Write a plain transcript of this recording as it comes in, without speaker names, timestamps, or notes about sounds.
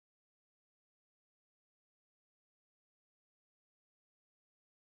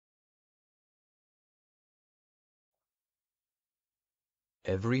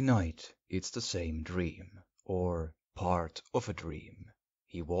Every night it's the same dream, or part of a dream.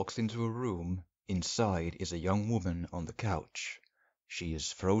 He walks into a room. Inside is a young woman on the couch. She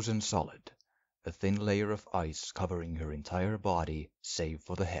is frozen solid, a thin layer of ice covering her entire body save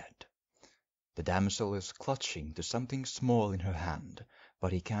for the head. The damsel is clutching to something small in her hand,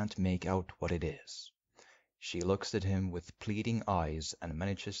 but he can't make out what it is. She looks at him with pleading eyes and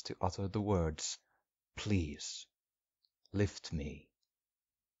manages to utter the words, "Please, lift me."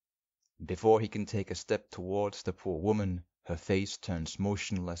 Before he can take a step towards the poor woman, her face turns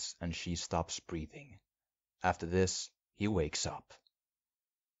motionless and she stops breathing. After this, he wakes up.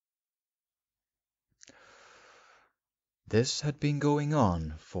 This had been going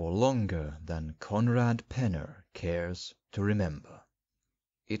on for longer than Conrad Penner cares to remember.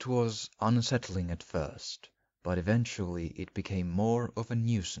 It was unsettling at first, but eventually it became more of a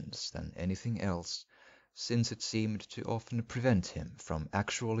nuisance than anything else, since it seemed to often prevent him from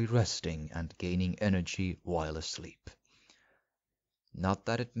actually resting and gaining energy while asleep. Not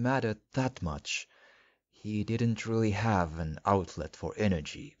that it mattered that much. He didn't really have an outlet for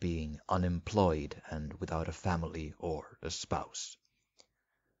energy, being unemployed and without a family or a spouse.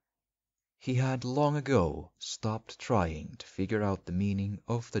 He had long ago stopped trying to figure out the meaning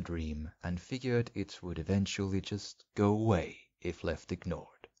of the dream and figured it would eventually just go away if left ignored.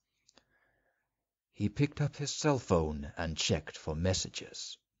 He picked up his cell phone and checked for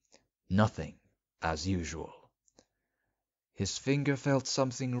messages. Nothing, as usual. His finger felt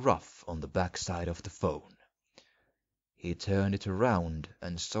something rough on the backside of the phone. He turned it around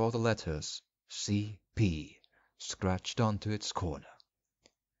and saw the letters CP scratched onto its corner.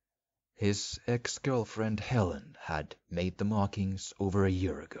 His ex-girlfriend Helen had made the markings over a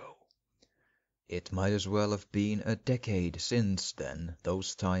year ago. It might as well have been a decade since then,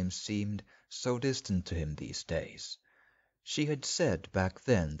 those times seemed so distant to him these days. She had said back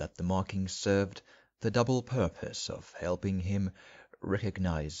then that the markings served the double purpose of helping him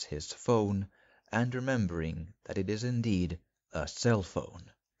recognize his phone and remembering that it is indeed a cell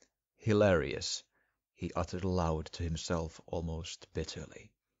phone. Hilarious, he uttered aloud to himself almost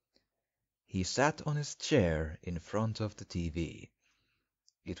bitterly. He sat on his chair in front of the TV.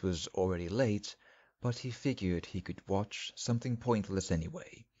 It was already late, but he figured he could watch something pointless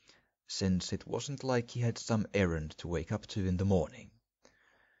anyway, since it wasn't like he had some errand to wake up to in the morning.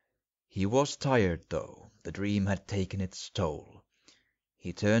 He was tired, though. The dream had taken its toll.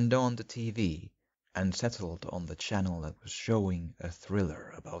 He turned on the TV and settled on the channel that was showing a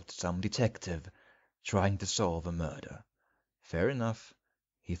thriller about some detective trying to solve a murder. Fair enough,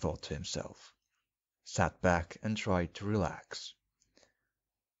 he thought to himself. Sat back and tried to relax.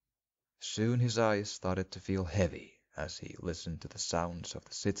 Soon his eyes started to feel heavy as he listened to the sounds of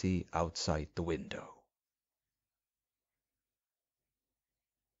the city outside the window.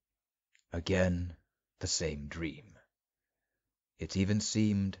 Again, the same dream. It even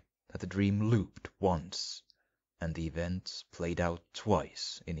seemed that the dream looped once, and the events played out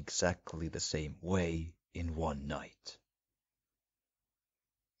twice in exactly the same way in one night.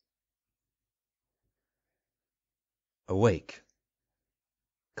 Awake,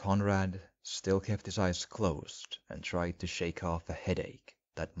 Conrad still kept his eyes closed and tried to shake off a headache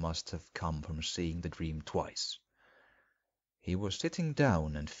that must have come from seeing the dream twice. He was sitting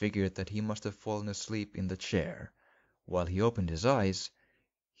down and figured that he must have fallen asleep in the chair. While he opened his eyes,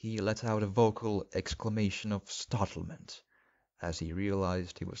 he let out a vocal exclamation of startlement as he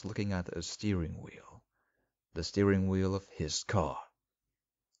realized he was looking at a steering wheel, the steering wheel of his car.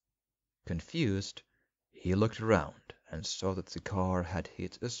 Confused, he looked around and saw that the car had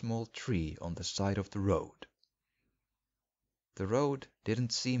hit a small tree on the side of the road. The road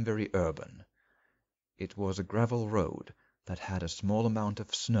didn't seem very urban. It was a gravel road that had a small amount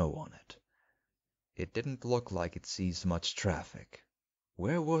of snow on it. It didn't look like it sees much traffic.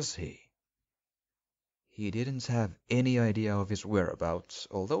 Where was he? He didn't have any idea of his whereabouts,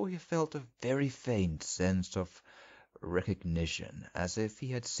 although he felt a very faint sense of recognition, as if he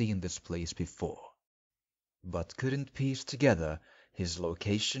had seen this place before, but couldn't piece together his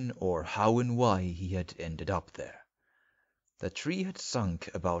location or how and why he had ended up there. The tree had sunk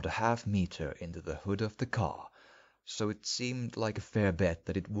about a half-meter into the hood of the car, so it seemed like a fair bet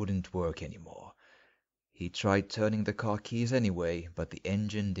that it wouldn't work anymore. He tried turning the car keys anyway, but the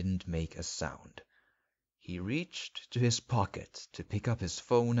engine didn't make a sound. He reached to his pocket to pick up his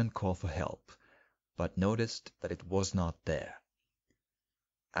phone and call for help, but noticed that it was not there.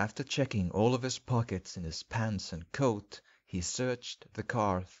 After checking all of his pockets in his pants and coat, he searched the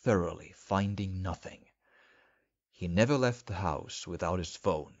car thoroughly, finding nothing. He never left the house without his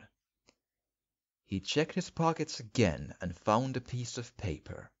phone. He checked his pockets again and found a piece of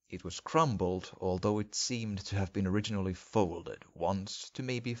paper. It was crumbled, although it seemed to have been originally folded once to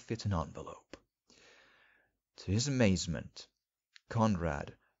maybe fit an envelope. To his amazement,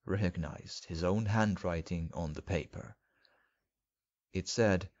 Conrad recognized his own handwriting on the paper. It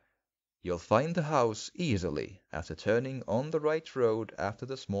said, "You'll find the house easily after turning on the right road after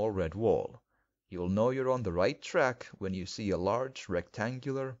the small red wall. You'll know you're on the right track when you see a large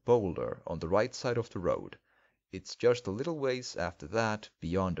rectangular boulder on the right side of the road. It's just a little ways after that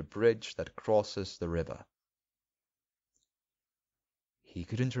beyond a bridge that crosses the river." He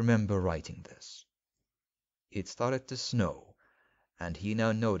couldn't remember writing this. It started to snow, and he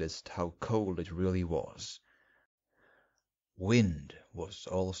now noticed how cold it really was. Wind was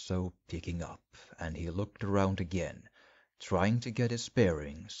also picking up, and he looked around again, trying to get his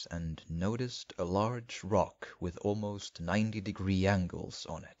bearings, and noticed a large rock with almost 90-degree angles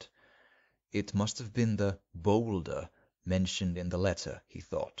on it. It must have been the boulder mentioned in the letter, he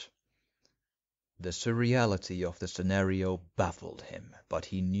thought. The surreality of the scenario baffled him, but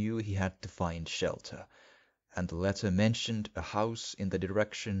he knew he had to find shelter, and the letter mentioned a house in the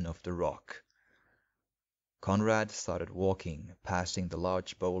direction of the rock. Conrad started walking, passing the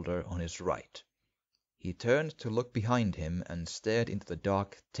large boulder on his right. He turned to look behind him and stared into the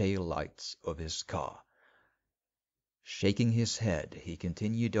dark tail lights of his car. Shaking his head, he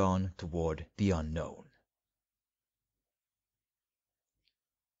continued on toward the unknown.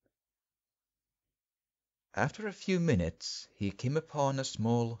 After a few minutes, he came upon a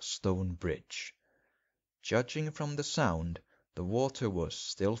small stone bridge. Judging from the sound, the water was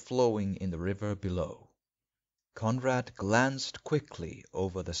still flowing in the river below. Conrad glanced quickly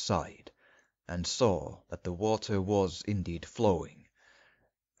over the side and saw that the water was indeed flowing,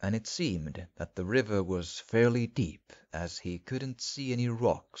 and it seemed that the river was fairly deep, as he couldn't see any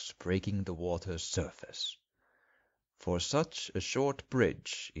rocks breaking the water's surface. For such a short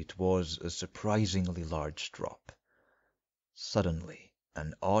bridge, it was a surprisingly large drop. Suddenly,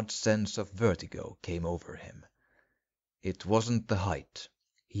 an odd sense of vertigo came over him. It wasn't the height.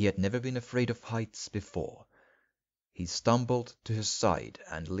 He had never been afraid of heights before. He stumbled to his side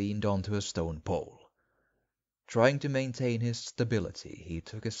and leaned onto a stone pole. Trying to maintain his stability, he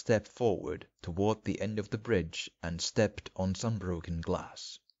took a step forward toward the end of the bridge and stepped on some broken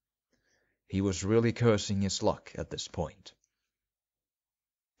glass. He was really cursing his luck at this point.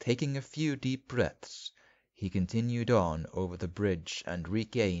 Taking a few deep breaths, he continued on over the bridge and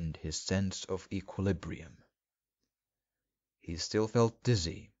regained his sense of equilibrium. He still felt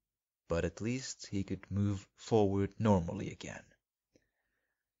dizzy, but at least he could move forward normally again.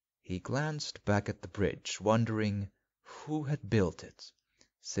 He glanced back at the bridge, wondering who had built it,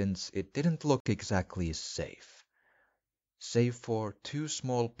 since it didn't look exactly safe. Save for two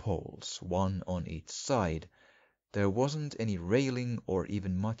small poles, one on each side, there wasn't any railing or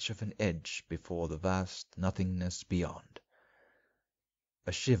even much of an edge before the vast nothingness beyond.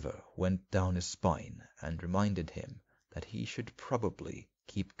 A shiver went down his spine and reminded him that he should probably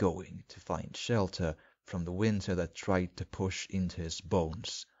keep going to find shelter from the winter that tried to push into his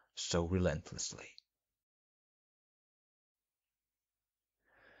bones so relentlessly.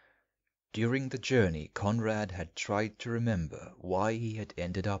 During the journey, Conrad had tried to remember why he had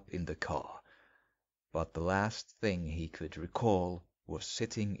ended up in the car, but the last thing he could recall was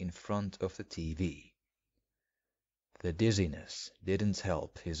sitting in front of the TV. The dizziness didn't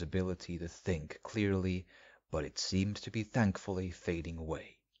help his ability to think clearly, but it seemed to be thankfully fading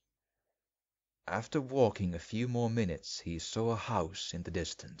away. After walking a few more minutes, he saw a house in the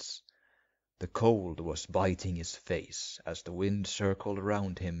distance. The cold was biting his face as the wind circled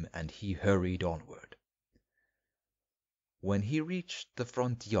around him and he hurried onward. When he reached the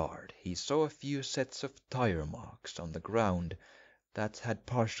front yard, he saw a few sets of tire marks on the ground that had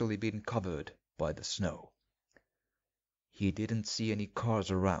partially been covered by the snow. He didn't see any cars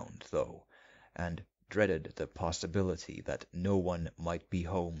around, though, and dreaded the possibility that no one might be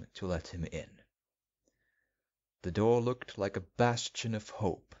home to let him in. The door looked like a bastion of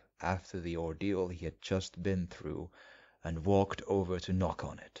hope after the ordeal he had just been through, and walked over to knock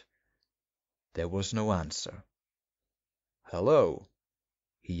on it. There was no answer. "Hello,"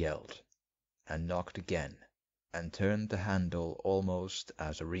 he yelled, and knocked again, and turned the handle almost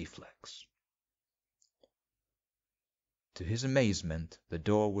as a reflex. To his amazement, the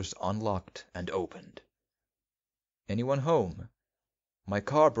door was unlocked and opened. "Anyone home? My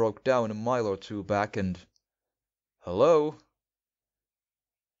car broke down a mile or two back and—" "Hello?"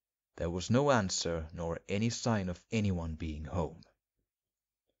 There was no answer nor any sign of anyone being home.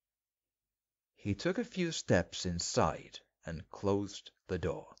 He took a few steps inside and closed the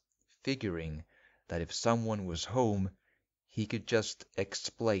door, figuring that if someone was home, he could just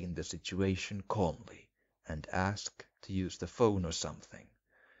explain the situation calmly and ask to use the phone or something.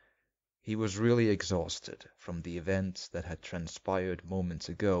 He was really exhausted from the events that had transpired moments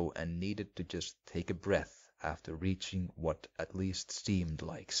ago and needed to just take a breath after reaching what at least seemed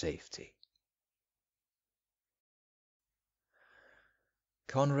like safety.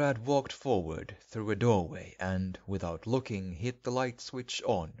 Conrad walked forward through a doorway and, without looking, hit the light switch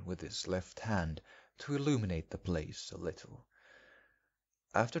on with his left hand to illuminate the place a little.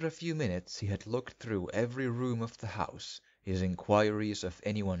 After a few minutes he had looked through every room of the house, his inquiries of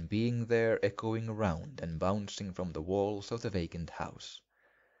anyone being there echoing around and bouncing from the walls of the vacant house.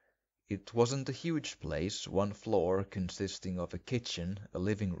 It wasn't a huge place, one floor consisting of a kitchen, a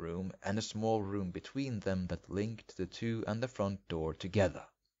living room, and a small room between them that linked the two and the front door together.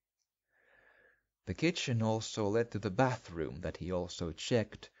 The kitchen also led to the bathroom that he also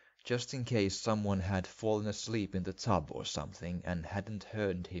checked, just in case someone had fallen asleep in the tub or something and hadn't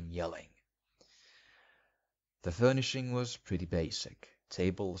heard him yelling. The furnishing was pretty basic: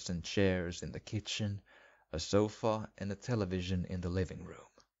 tables and chairs in the kitchen, a sofa, and a television in the living room.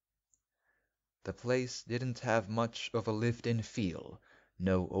 The place didn't have much of a lived-in feel,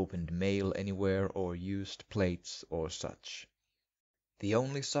 no opened mail anywhere or used plates or such. The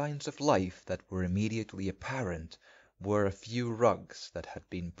only signs of life that were immediately apparent were a few rugs that had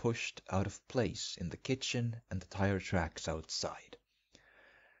been pushed out of place in the kitchen and the tire tracks outside.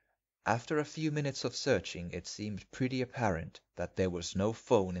 After a few minutes of searching, it seemed pretty apparent that there was no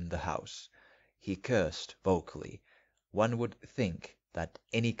phone in the house. He cursed vocally. One would think that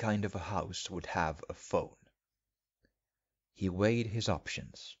any kind of a house would have a phone. He weighed his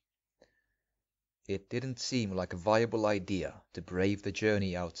options. It didn't seem like a viable idea to brave the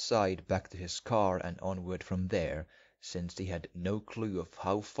journey outside back to his car and onward from there, since he had no clue of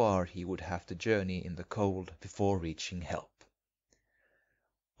how far he would have to journey in the cold before reaching help.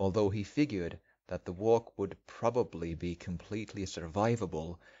 Although he figured that the walk would probably be completely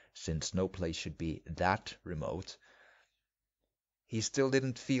survivable, since no place should be that remote, he still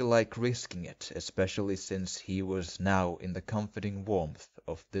didn't feel like risking it, especially since he was now in the comforting warmth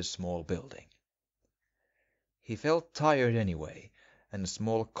of this small building. He felt tired anyway, and a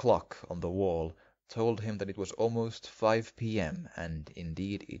small clock on the wall told him that it was almost 5 p.m., and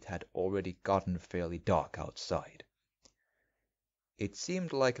indeed it had already gotten fairly dark outside. It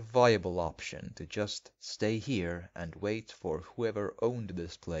seemed like a viable option to just stay here and wait for whoever owned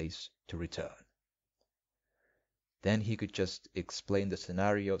this place to return. Then he could just explain the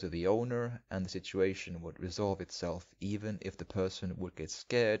scenario to the owner and the situation would resolve itself even if the person would get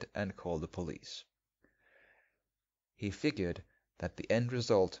scared and call the police. He figured that the end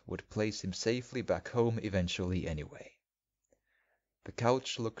result would place him safely back home eventually anyway. The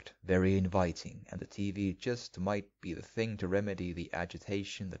couch looked very inviting, and the TV just might be the thing to remedy the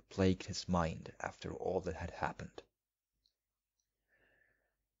agitation that plagued his mind after all that had happened.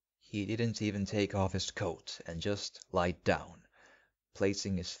 He didn't even take off his coat and just lied down,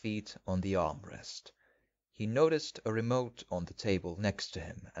 placing his feet on the armrest. He noticed a remote on the table next to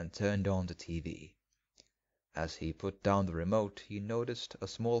him and turned on the TV. As he put down the remote, he noticed a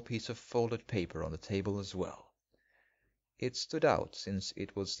small piece of folded paper on the table as well. It stood out since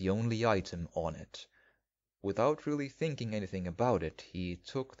it was the only item on it. Without really thinking anything about it, he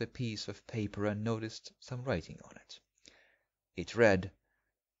took the piece of paper and noticed some writing on it. It read,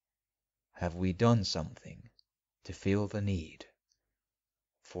 "Have we done something to fill the need?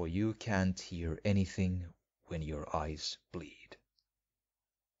 For you can't hear anything when your eyes bleed."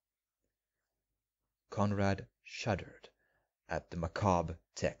 Conrad shuddered at the macabre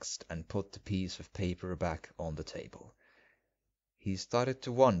text and put the piece of paper back on the table. He started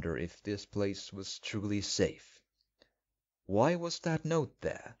to wonder if this place was truly safe. Why was that note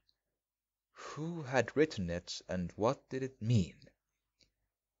there? Who had written it and what did it mean?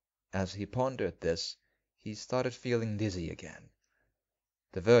 As he pondered this, he started feeling dizzy again.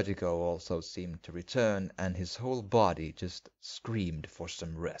 The vertigo also seemed to return and his whole body just screamed for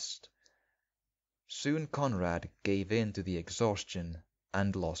some rest. Soon Conrad gave in to the exhaustion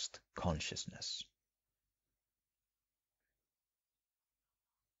and lost consciousness.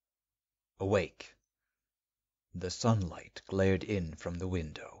 Awake. The sunlight glared in from the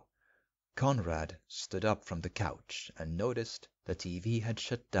window. Conrad stood up from the couch and noticed the TV had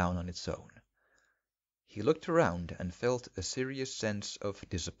shut down on its own. He looked around and felt a serious sense of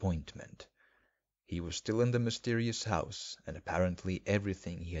disappointment. He was still in the mysterious house, and apparently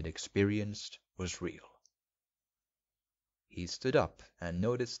everything he had experienced was real. He stood up and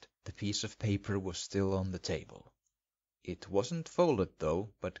noticed the piece of paper was still on the table. It wasn't folded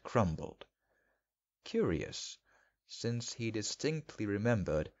though, but crumbled. curious, since he distinctly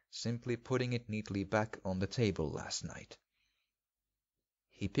remembered simply putting it neatly back on the table last night.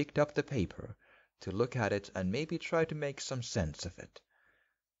 He picked up the paper to look at it and maybe try to make some sense of it.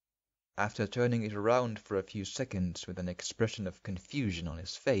 After turning it around for a few seconds with an expression of confusion on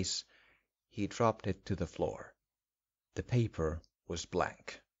his face, he dropped it to the floor. The paper was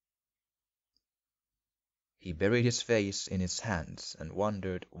blank. He buried his face in his hands and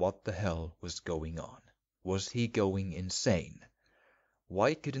wondered what the hell was going on. Was he going insane?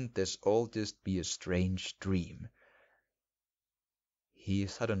 Why couldn't this all just be a strange dream? He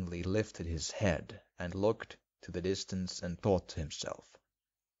suddenly lifted his head and looked to the distance and thought to himself,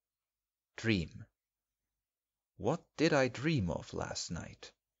 dream. What did I dream of last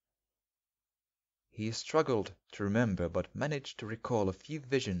night? He struggled to remember, but managed to recall a few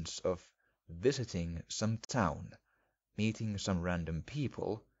visions of visiting some town, meeting some random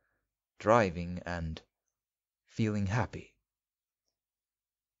people, driving, and feeling happy.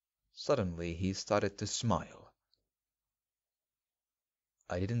 Suddenly he started to smile.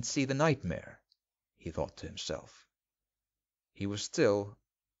 I didn't see the nightmare, he thought to himself. He was still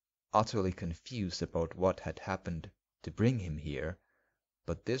utterly confused about what had happened to bring him here,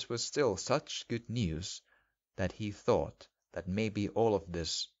 but this was still such good news that he thought that maybe all of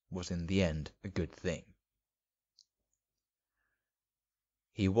this was in the end a good thing.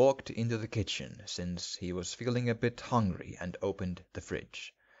 He walked into the kitchen since he was feeling a bit hungry and opened the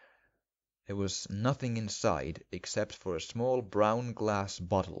fridge. There was nothing inside except for a small brown glass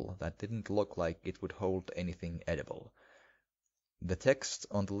bottle that didn't look like it would hold anything edible. The text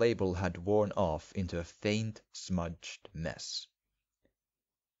on the label had worn off into a faint, smudged mess.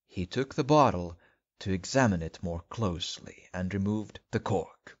 He took the bottle to examine it more closely and removed the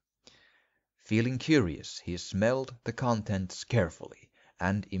cork. Feeling curious, he smelled the contents carefully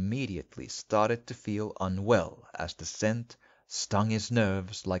and immediately started to feel unwell as the scent stung his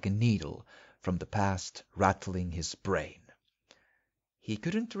nerves like a needle from the past, rattling his brain. He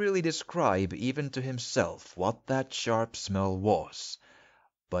couldn't really describe even to himself what that sharp smell was,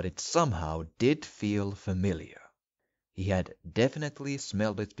 but it somehow did feel familiar. He had definitely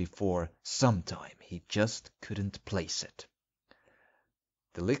smelled it before sometime, he just couldn't place it.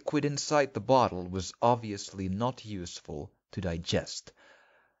 The liquid inside the bottle was obviously not useful to digest,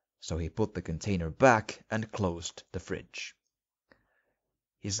 so he put the container back and closed the fridge.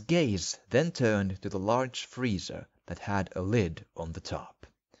 His gaze then turned to the large freezer that had a lid on the top.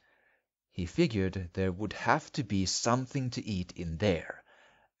 He figured there would have to be something to eat in there,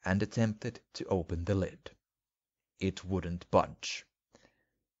 and attempted to open the lid. It wouldn't budge.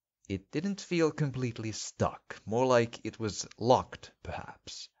 It didn't feel completely stuck, more like it was locked,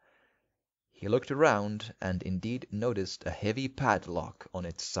 perhaps. He looked around and indeed noticed a heavy padlock on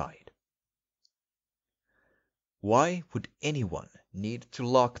its side. Why would anyone need to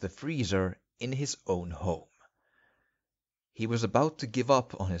lock the freezer in his own home? He was about to give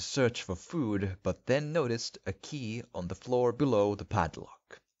up on his search for food, but then noticed a key on the floor below the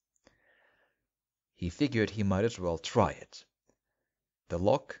padlock. He figured he might as well try it. The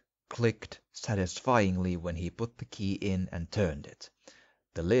lock clicked satisfyingly when he put the key in and turned it.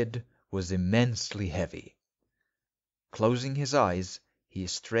 The lid was immensely heavy. Closing his eyes, he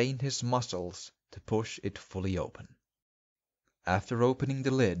strained his muscles to push it fully open. After opening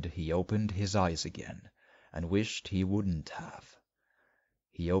the lid, he opened his eyes again, and wished he wouldn't have.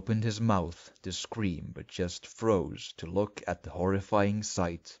 He opened his mouth to scream, but just froze to look at the horrifying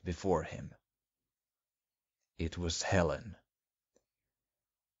sight before him. It was Helen.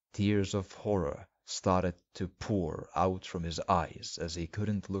 Tears of horror started to pour out from his eyes as he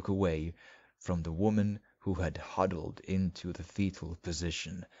couldn't look away from the woman who had huddled into the fetal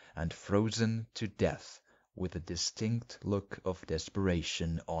position and frozen to death with a distinct look of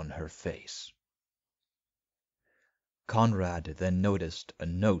desperation on her face. Conrad then noticed a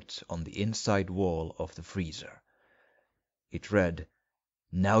note on the inside wall of the freezer. It read,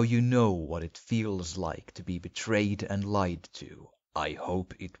 "Now you know what it feels like to be betrayed and lied to. I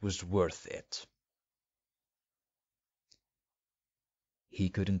hope it was worth it." He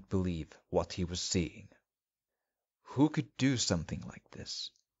couldn't believe what he was seeing. Who could do something like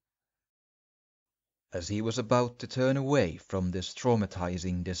this? As he was about to turn away from this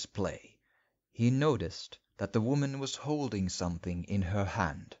traumatizing display, he noticed that the woman was holding something in her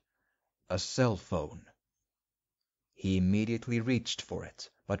hand, a cell phone. He immediately reached for it,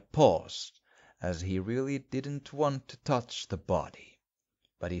 but paused, as he really didn't want to touch the body.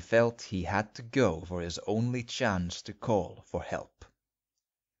 But he felt he had to go for his only chance to call for help.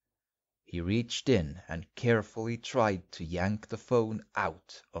 He reached in and carefully tried to yank the phone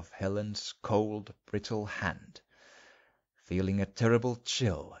out of Helen's cold, brittle hand, feeling a terrible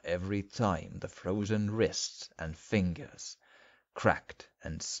chill every time the frozen wrists and fingers cracked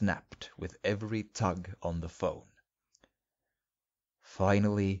and snapped with every tug on the phone.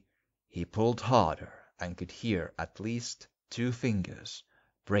 Finally, he pulled harder and could hear at least 2 fingers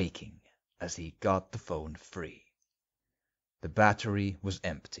breaking as he got the phone free. The battery was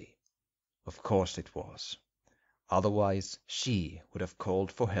empty. Of course it was. Otherwise, she would have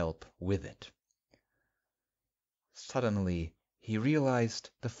called for help with it. Suddenly, he realized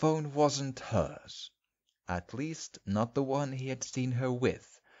the phone wasn't hers. At least not the one he had seen her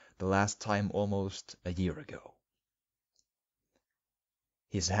with the last time almost a year ago.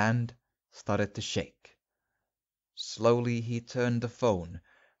 His hand started to shake. Slowly he turned the phone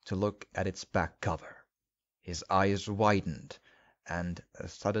to look at its back cover. His eyes widened, and a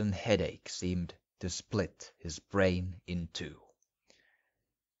sudden headache seemed to split his brain in 2.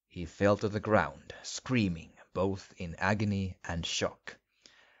 He fell to the ground, screaming both in agony and shock.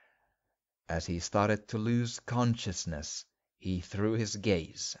 As he started to lose consciousness, he threw his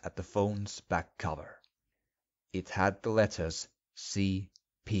gaze at the phone's back cover. It had the letters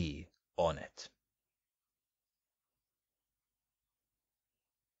CP on it.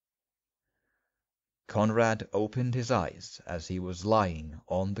 Conrad opened his eyes as he was lying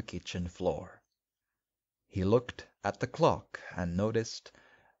on the kitchen floor. He looked at the clock and noticed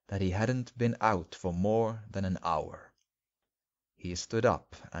that he hadn't been out for more than an hour. He stood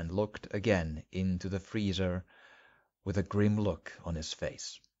up and looked again into the freezer with a grim look on his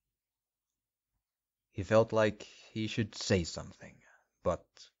face. He felt like he should say something, but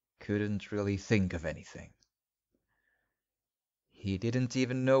couldn't really think of anything. He didn't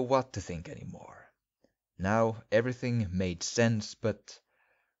even know what to think anymore. Now everything made sense, but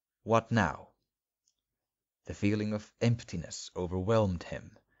what now? The feeling of emptiness overwhelmed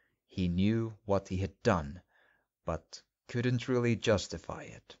him. He knew what he had done, but couldn't really justify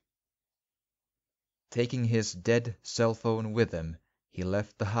it. Taking his dead cell phone with him, he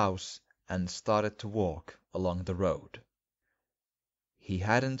left the house and started to walk along the road. He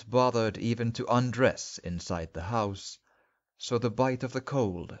hadn't bothered even to undress inside the house, so the bite of the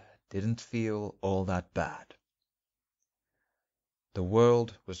cold didn't feel all that bad. The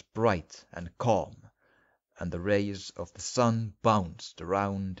world was bright and calm, and the rays of the sun bounced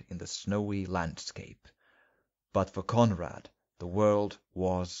around in the snowy landscape. But for Conrad, the world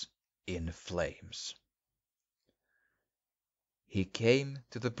was in flames. He came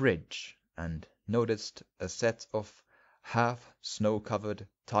to the bridge and noticed a set of half snow-covered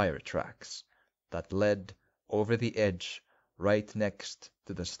tire tracks that led over the edge right next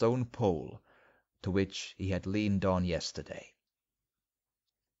to the stone pole to which he had leaned on yesterday.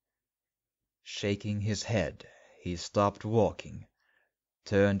 Shaking his head, he stopped walking,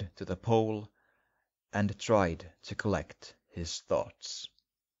 turned to the pole, and tried to collect his thoughts.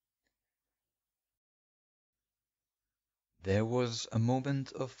 There was a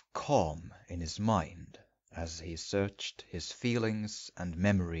moment of calm in his mind as he searched his feelings and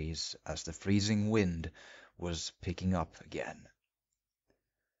memories as the freezing wind was picking up again.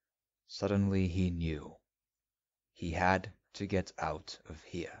 Suddenly he knew. He had to get out of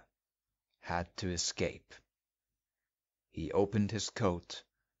here, had to escape. He opened his coat,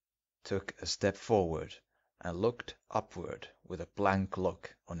 took a step forward, and looked upward with a blank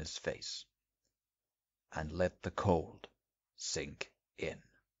look on his face, and let the cold sink in.